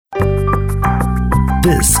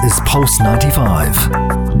This is Pulse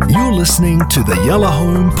 95. You're listening to the Yellow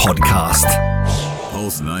Home Podcast.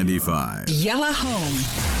 Pulse 95. Yellow Home.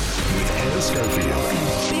 With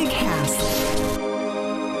Schofield. Big House.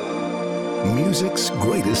 Music's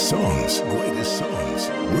greatest songs.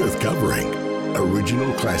 Worth covering.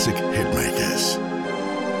 Original classic hitmakers.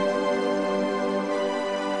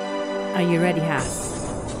 Are you ready, House?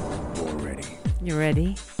 We're ready. You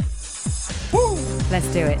ready? Woo! Let's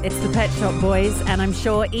do it. It's the Pet Shop Boys, and I'm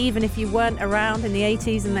sure even if you weren't around in the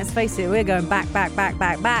 80s, and let's face it, we're going back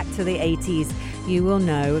to the 80s, you will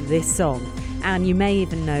know this song. And you may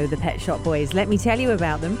even know the Pet Shop Boys. Let me tell you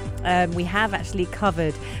about them. We have actually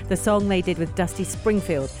covered the song they did with Dusty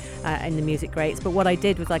Springfield in the Music Greats, but what I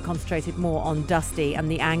did was I concentrated more on Dusty and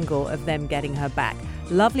the angle of them getting her back.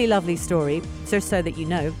 Lovely, lovely story. So that you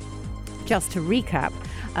know, just to recap,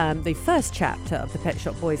 the first chapter of the Pet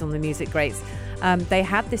Shop Boys on the Music Greats, they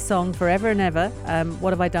had this song Forever and Ever,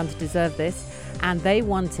 What Have I Done to Deserve This? And they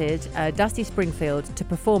wanted Dusty Springfield to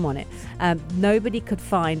perform on it. Nobody could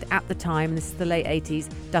find at the time, this is the late 80s,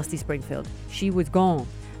 Dusty Springfield. She was gone.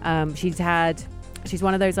 She's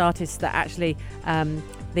one of those artists that actually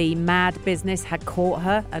the mad business had caught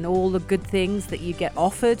her, and all the good things that you get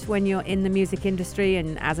offered when you're in the music industry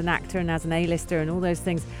and as an actor and as an A-lister and all those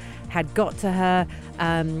things had got to her,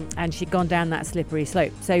 and she'd gone down that slippery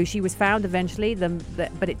slope. So she was found eventually,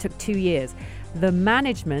 but it took 2 years. The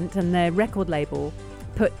management and their record label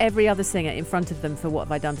put every other singer in front of them for What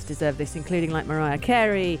Have I Done to Deserve This, including like Mariah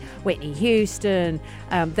Carey, Whitney Houston.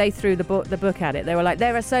 They threw the book at it. They were like,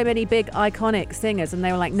 there are so many big iconic singers, and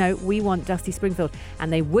they were like, no, we want Dusty Springfield,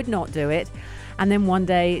 and they would not do it. And then one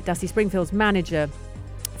day Dusty Springfield's manager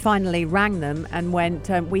finally rang them and went,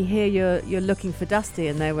 we hear you're looking for Dusty,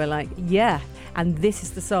 and they were like, yeah, and this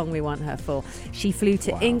is the song we want her for. She flew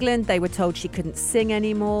to England. They were told she couldn't sing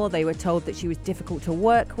anymore. They were told that she was difficult to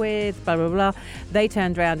work with, blah, blah, blah. They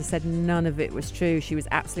turned around and said none of it was true. She was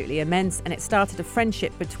absolutely immense, and it started a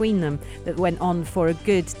friendship between them that went on for a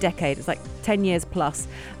good decade. It's like 10 years plus.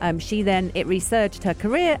 It resurged her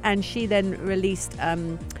career, and she then released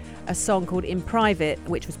a song called In Private,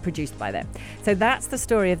 which was produced by them. So that's the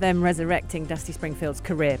story of them resurrecting Dusty Springfield's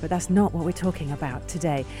career, but that's not what we're talking about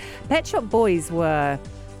today. Pet Shop Boys were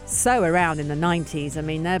so around in the 90s. I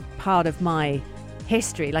mean, they're part of my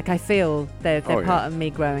history. Like, I feel they're part of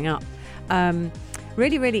me growing up.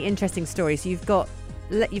 Really, really interesting stories. So you've got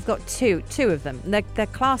two of them. They're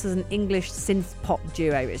classed as an English synth pop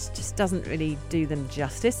duo. It just doesn't really do them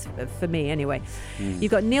justice, for me anyway.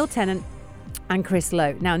 You've got Neil Tennant and Chris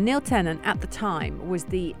Lowe. Now, Neil Tennant at the time was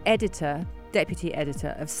the deputy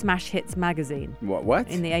editor of Smash Hits magazine. What?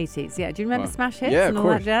 In the 80s. Yeah, do you remember Smash Hits and all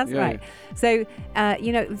that jazz? Right. So,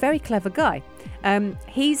 very clever guy.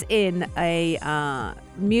 He's in a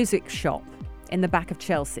music shop in the back of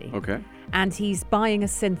Chelsea. Okay. And he's buying a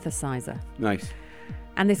synthesizer. Nice.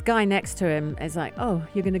 And this guy next to him is like, oh,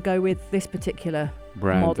 you're going to go with this particular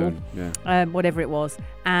brand model, whatever it was.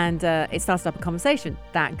 And it started up a conversation.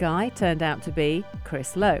 That guy turned out to be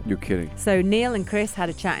Chris Lowe. You're kidding. So Neil and Chris had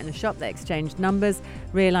a chat in the shop. They exchanged numbers,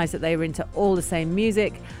 realised that they were into all the same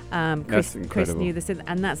music. Chris knew the synth,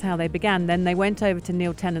 and that's how they began. Then they went over to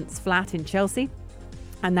Neil Tennant's flat in Chelsea.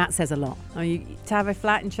 And that says a lot. To have a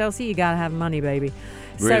flat in Chelsea, you got to have money, baby.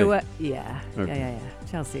 Really? So, yeah.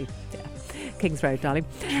 Chelsea, yeah. Kings Road, darling.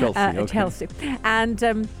 Chelsea.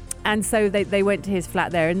 And so they went to his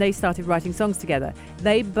flat there, and they started writing songs together.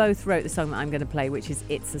 They both wrote the song that I'm going to play, which is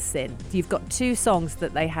It's a Sin. You've got two songs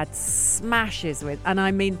that they had smashes with, and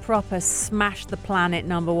I mean proper smash the planet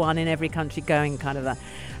 #1 in every country going kind of a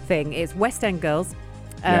thing. It's West End Girls,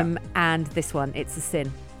 and this one, It's a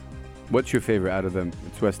Sin. What's your favourite out of them?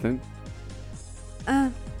 It's West End?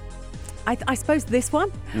 I suppose this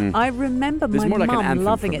one. I remember my mum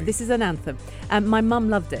loving it. This is an anthem. My mum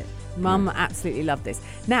loved it. Mum absolutely loved this.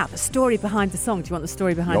 Now, the story behind the song. Do you want the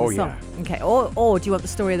story behind the song? Yeah. Okay. Or do you want the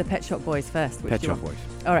story of the Pet Shop Boys first? Pet Shop Boys.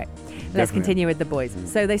 All right. Let's continue with the boys.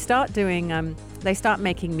 So they start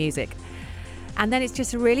making music. And then it's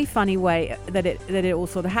just a really funny way that it all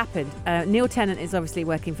sort of happened. Neil Tennant is obviously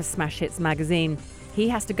working for Smash Hits magazine. He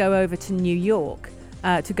has to go over to New York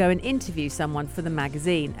to go and interview someone for the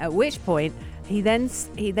magazine, at which point he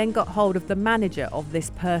then got hold of the manager of this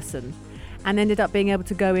person and ended up being able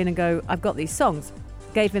to go in and go, I've got these songs.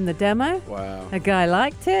 Gave him the demo. Wow. The guy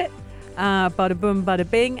liked it. Bada boom, bada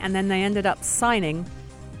bing. And then they ended up signing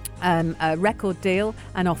a record deal,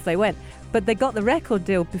 and off they went. But they got the record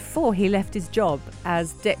deal before he left his job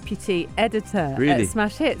as deputy editor Really? at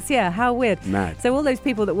Smash Hits. Yeah, how weird. Mad. So all those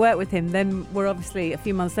people that worked with him then were obviously a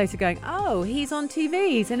few months later going, oh, he's on TV,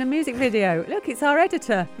 he's in a music video. Look, it's our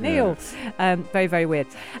editor, Neil. Yeah. Very, very weird.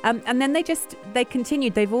 And then they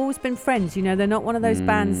continued. They've always been friends. You know, they're not one of those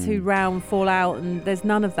bands who row and fall out, and there's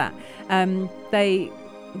none of that.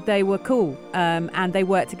 They were cool, and they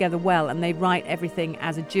worked together well, and they write everything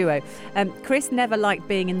as a duo. Chris never liked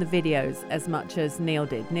being in the videos as much as Neil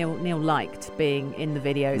did. Neil liked being in the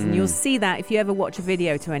videos, and you'll see that if you ever watch a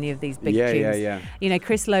video to any of these big tunes. Yeah. You know,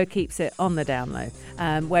 Chris Lowe keeps it on the down low,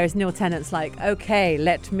 whereas Neil Tennant's like, okay,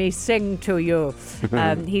 let me sing to you.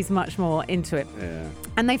 He's much more into it. Yeah.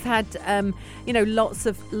 And they've had, lots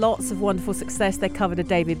of wonderful success. They covered a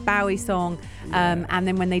David Bowie song, and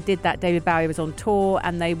then when they did that, David Bowie was on tour,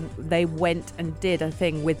 and they went and did a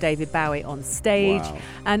thing with David Bowie on stage,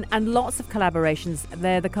 and lots of collaborations.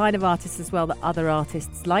 They're the kind of artists as well that other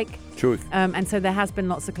artists like. Truth. And so there has been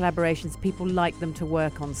lots of collaborations. People like them to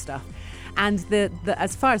work on stuff. And the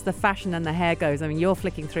as far as the fashion and the hair goes, I mean, you're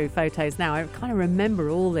flicking through photos now. I kind of remember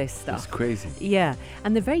all this stuff. It's crazy. Yeah,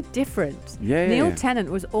 and they're very different. Neil Tennant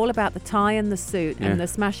was all about the tie and the suit and the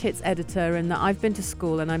Smash Hits editor, and that I've been to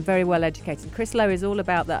school and I'm very well educated. Chris Lowe is all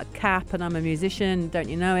about that cap and I'm a musician, don't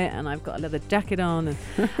you know it? And I've got a leather jacket on.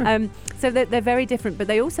 And, so they're very different, but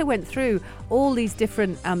they also went through all these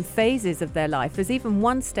different phases of their life. There's even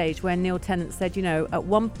one stage where Neil Tennant said, you know, at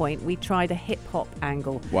one point we tried a hip hop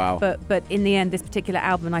angle. Wow. But in the end, this particular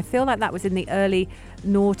album, and I feel like that was in the early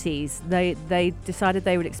noughties, they decided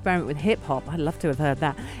they would experiment with hip hop. I'd love to have heard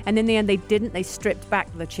that. And in the end, they didn't. They stripped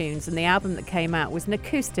back the tunes, and the album that came out was an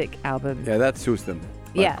acoustic album. Yeah, that suits them.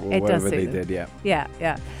 It does suit them. Did, yeah.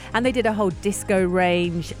 And they did a whole disco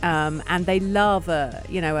range, and they love a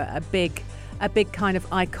big kind of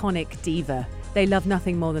iconic diva. They love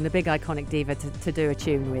nothing more than a big iconic diva to do a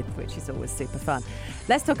tune with, which is always super fun.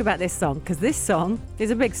 Let's talk about this song, because this song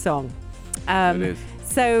is a big song. It is.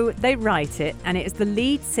 So they write it, and it is the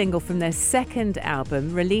lead single from their second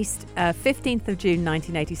album, released 15th of June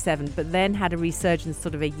 1987, but then had a resurgence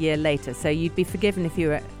sort of a year later. So you'd be forgiven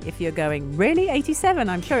if you're going, really, 87?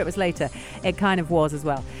 I'm sure it was later. It kind of was as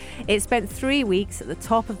well. It spent 3 weeks at the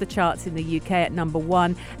top of the charts in the UK at number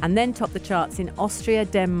 1, and then topped the charts in Austria,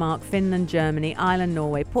 Denmark, Finland, Germany, Ireland,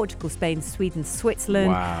 Norway, Portugal, Spain, Sweden,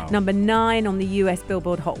 Switzerland. Wow. Number 9 on the US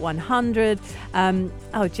Billboard Hot 100.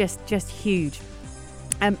 Just huge.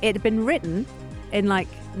 It had been written in like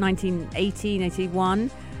 1980,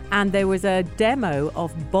 81, and there was a demo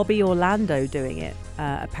of Bobby Orlando doing it,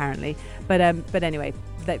 apparently. But anyway,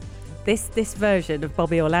 this version of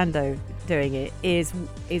Bobby Orlando doing it is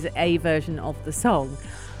a version of the song.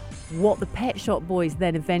 What the Pet Shop Boys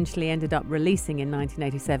then eventually ended up releasing in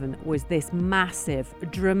 1987 was this massive,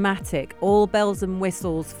 dramatic, all bells and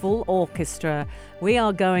whistles, full orchestra, we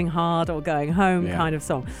are going hard or going home kind of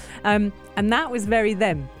song. And that was very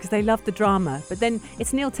them, because they loved the drama. But then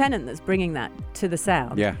it's Neil Tennant that's bringing that to the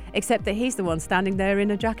sound, except that he's the one standing there in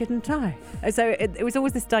a jacket and tie. So it was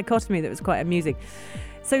always this dichotomy that was quite amusing.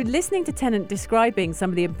 So listening to Tennant describing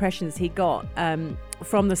some of the impressions he got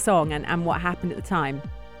from the song and what happened at the time,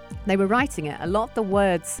 they were writing it. A lot of the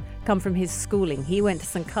words come from his schooling. He went to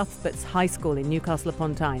St Cuthbert's High School in Newcastle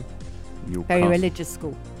upon Tyne. Very religious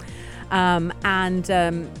school.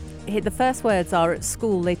 The first words are, at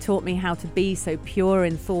school they taught me how to be so pure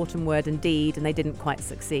in thought and word and deed, and they didn't quite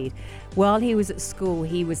succeed. While he was at school,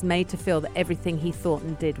 he was made to feel that everything he thought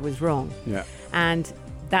and did was wrong. Yeah. And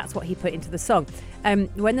that's what he put into the song.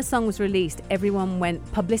 When the song was released,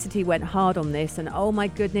 publicity went hard on this, and oh my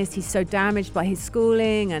goodness, he's so damaged by his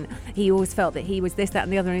schooling, and he always felt that he was this, that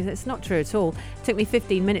and the other, and he said, it's not true at all. It took me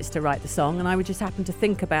 15 minutes to write the song, and I would just happen to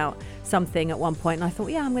think about something at one point, and I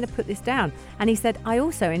thought, I'm going to put this down. And he said, I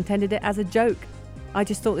also intended it as a joke. I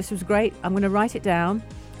just thought this was great. I'm going to write it down.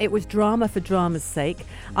 It was drama for drama's sake.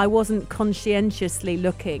 I wasn't conscientiously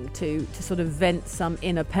looking to sort of vent some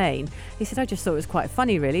inner pain. He said, I just thought it was quite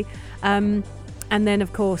funny, really. And then,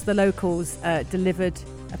 of course, the locals delivered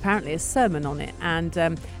apparently a sermon on it, and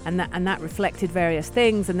that reflected various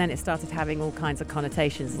things, and then it started having all kinds of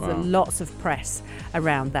connotations. Wow. There's lots of press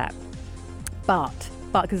around that. But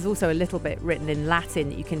because there's also a little bit written in Latin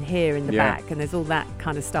that you can hear in the back, and there's all that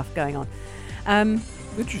kind of stuff going on.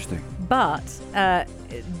 Interesting. But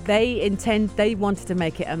they wanted to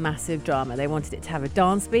make it a massive drama. They wanted it to have a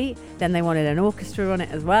dance beat, then they wanted an orchestra on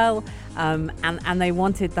it as well, and they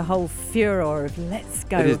wanted the whole furor of let's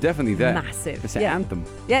go. It is definitely there. Massive. It's an anthem.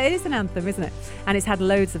 Yeah, it is an anthem, isn't it? And it's had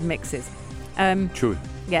loads of mixes. True.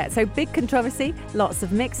 Yeah, so big controversy, lots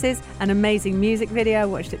of mixes, an amazing music video. I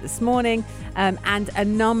watched it this morning, and a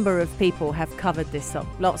number of people have covered this song.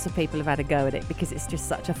 Lots of people have had a go at it because it's just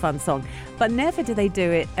such a fun song. But never do they do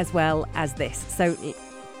it as well as this. So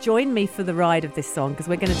join me for the ride of this song because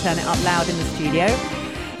we're going to turn it up loud in the studio.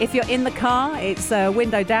 If you're in the car, it's a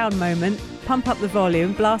window down moment. Pump up the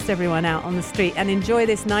volume, blast everyone out on the street and enjoy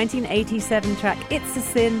this 1987 track, It's a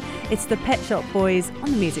Sin. It's the Pet Shop Boys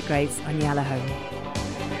on the Music Grades on Yalla Home.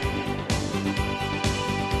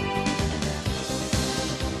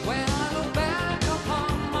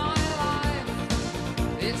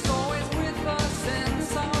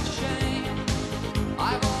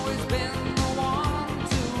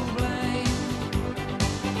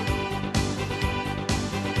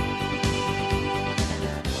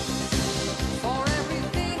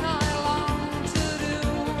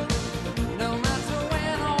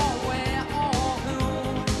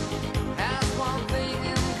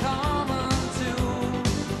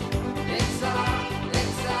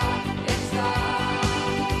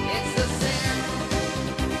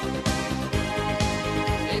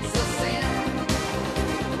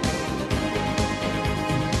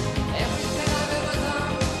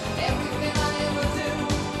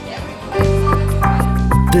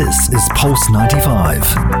 This is Pulse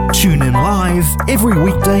 95. Tune in live every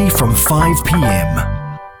weekday from 5 p.m.